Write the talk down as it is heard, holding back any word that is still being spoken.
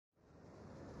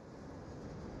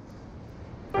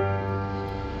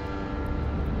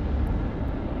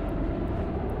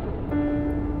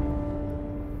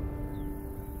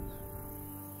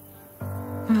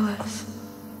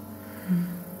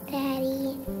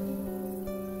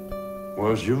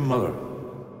Where's your mother?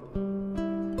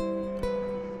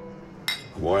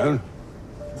 Gwen?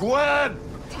 Gwen!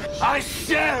 I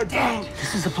said! Dad,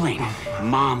 this is a plane.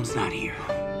 Mom's not here.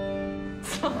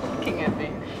 Stop looking at me.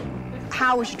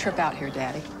 How was your trip out here,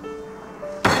 Daddy?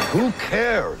 Who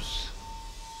cares?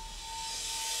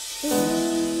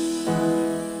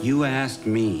 You asked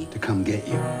me to come get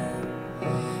you.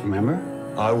 Remember?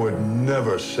 I would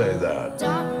never say that.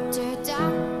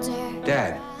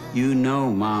 Dad, you know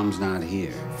Mom's not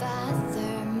here.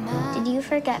 Did you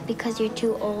forget because you're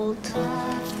too old?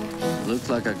 Looks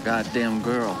like a goddamn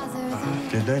girl.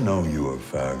 Did they know you were a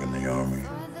fag in the army?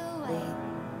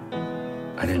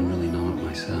 I didn't really know it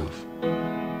myself.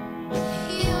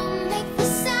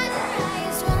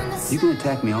 You can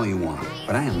attack me all you want,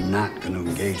 but I am not going to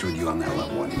engage with you on that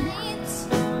level anymore.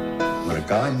 When a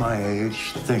guy my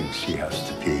age thinks he has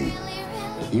to pee,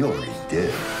 he already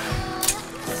did.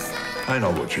 I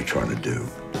know what you're trying to do.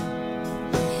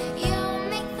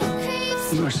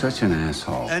 You are such an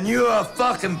asshole. And you're a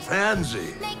fucking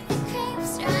pansy.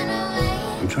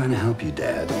 I'm trying to help you,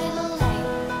 Dad.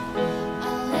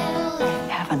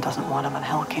 Heaven doesn't want him, and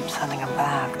hell keeps sending him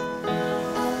back.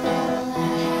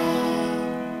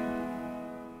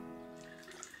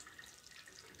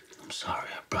 I'm sorry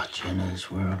I brought you into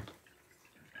this world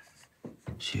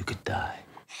so you could die.